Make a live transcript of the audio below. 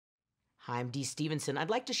Hi, I'm Dee Stephenson.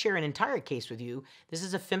 I'd like to share an entire case with you. This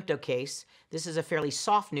is a femto case. This is a fairly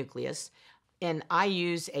soft nucleus. And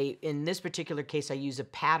in this particular case, I use a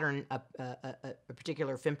pattern, a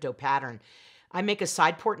particular femto pattern. I make a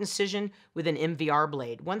side port incision with an MVR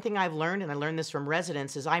blade. One thing I've learned, and I learned this from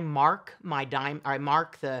residents, is I mark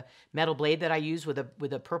the metal blade that I use with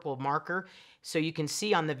a purple marker. So you can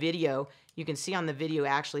see on the video,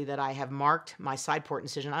 actually that I have marked my side port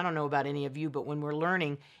incision. I don't know about any of you, but when we're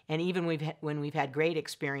learning, and even when we've had great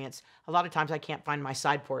experience, a lot of times I can't find my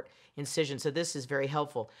side port incision. So this is very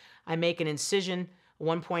helpful. I make an incision,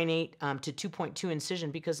 1.8 to 2.2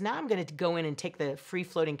 incision, because now I'm going to go in and take the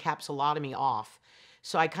free-floating capsulotomy off.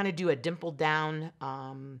 So I kind of do a dimple down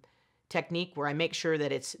technique where I make sure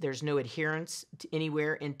that there's no adherence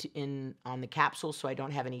anywhere on the capsule, so I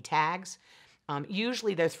don't have any tags.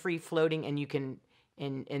 Usually they're free-floating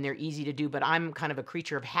and they're easy to do, but I'm kind of a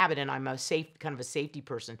creature of habit, and I'm kind of a safety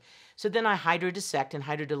person. So then I hydrodissect and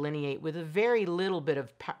hydrodelineate with a very little bit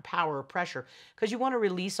of power or pressure, because you want to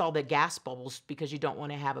release all the gas bubbles, because you don't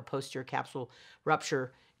want to have a posterior capsule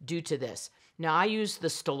rupture due to this. Now I use the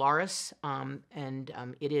Stellaris, and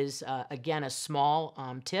it is, again, a small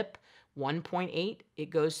tip, 1.8 it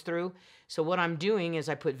goes through. So what I'm doing is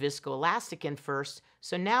I put viscoelastic in first.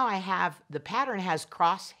 So now the pattern has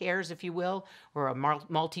crosshairs, if you will, or a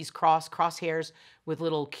Maltese crosshairs with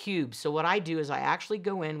little cubes. So what I do is I actually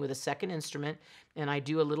go in with a second instrument, and I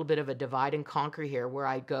do a little bit of a divide and conquer here, where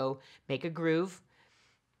I go make a groove,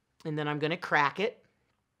 and then I'm going to crack it,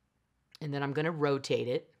 and then I'm going to rotate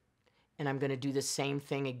it, and I'm going to do the same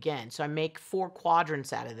thing again. So I make 4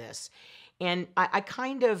 quadrants out of this. And I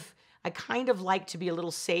kind of like to be a little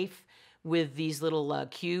safe with these little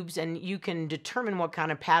cubes, and you can determine what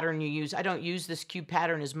kind of pattern you use. I don't use this cube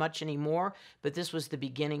pattern as much anymore, but this was the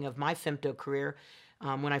beginning of my femto career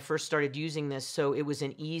when I first started using this, so it was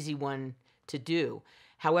an easy one to do.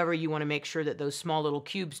 However, you want to make sure that those small little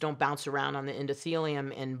cubes don't bounce around on the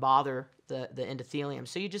endothelium and bother the endothelium.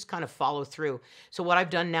 So you just kind of follow through. So what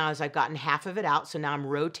I've done now is I've gotten half of it out, so now I'm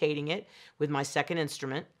rotating it with my second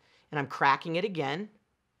instrument, and I'm cracking it again.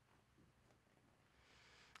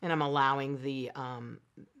 And I'm allowing the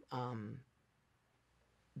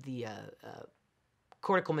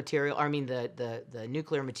cortical material, or I mean the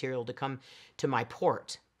nuclear material, to come to my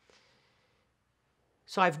port.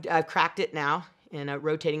 So I've cracked it now, and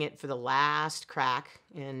rotating it for the last crack,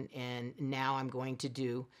 and now I'm going to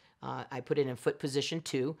do, I put it in foot position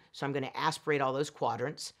 2, so I'm going to aspirate all those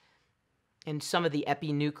quadrants, and some of the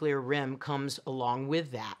epinuclear rim comes along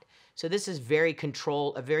with that. So this is a very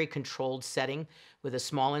controlled setting with a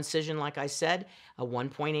small incision, like I said, a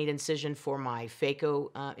 1.8 incision for my phaco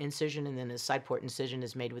incision, and then the side port incision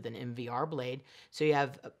is made with an MVR blade. So you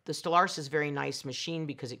have, the Stellaris is a very nice machine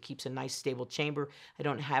because it keeps a nice stable chamber. I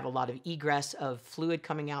don't have a lot of egress of fluid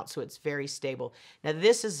coming out, so it's very stable. Now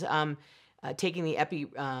this is taking the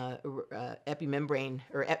epimembrane,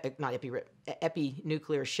 or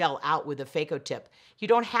epinuclear shell out with a phaco tip. You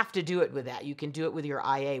don't have to do it with that. You can do it with your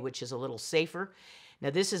IA, which is a little safer.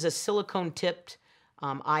 Now this is a silicone tipped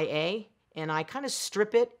IA, and I kind of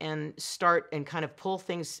strip it and start and kind of pull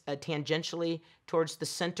things tangentially towards the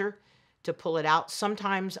center to pull it out.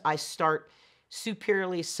 Sometimes I start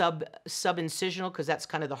superiorly sub-incisional, because that's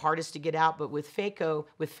kind of the hardest to get out. But with femto,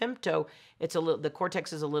 the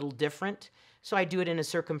cortex is a little different. So I do it in a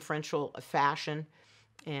circumferential fashion,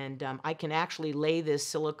 and I can actually lay this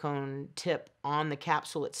silicone tip on the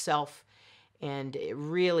capsule itself, and it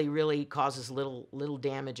really causes little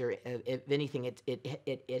damage, or if anything,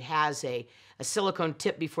 it has a silicone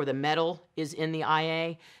tip before the metal is in the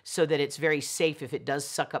IA, so that it's very safe. If it does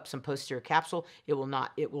suck up some posterior capsule, it will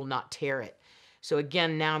not tear it. So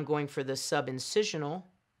again, now I'm going for the sub-incisional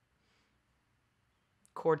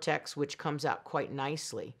cortex, which comes out quite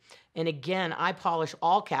nicely. And again, I polish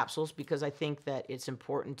all capsules because I think that it's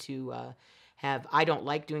important to I don't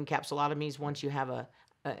like doing capsulotomies once you have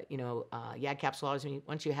capsulotomy.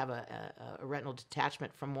 Once you have a retinal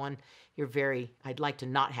detachment from one, I'd like to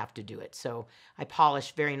not have to do it. So I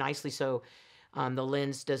polish very nicely, so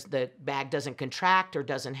the bag doesn't contract or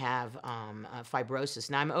doesn't have fibrosis.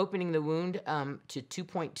 Now I'm opening the wound to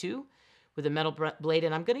 2.2 with a metal blade,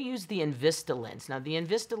 and I'm going to use the Invista lens. Now the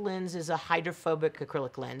Invista lens is a hydrophobic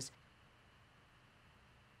acrylic lens.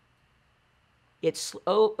 It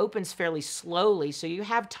opens fairly slowly, so you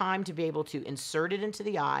have time to be able to insert it into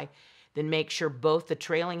the eye, then make sure both the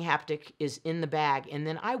trailing haptic is in the bag, and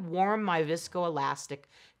then I warm my viscoelastic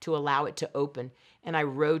to allow it to open, and I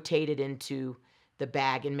rotate it into the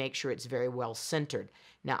bag and make sure it's very well centered.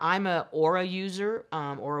 Now I'm a Aura user,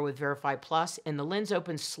 Aura with Verify Plus, and the lens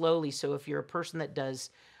opens slowly, so if you're a person that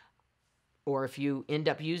does or if you end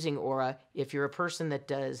up using Aura, if you're a person that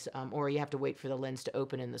does Aura, you have to wait for the lens to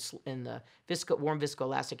open, and the warm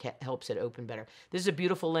viscoelastic helps it open better. This is a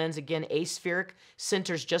beautiful lens. Again, aspheric,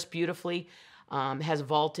 centers just beautifully, has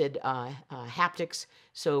vaulted haptics,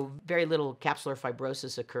 so very little capsular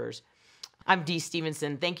fibrosis occurs. I'm Dee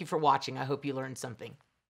Stephenson. Thank you for watching. I hope you learned something.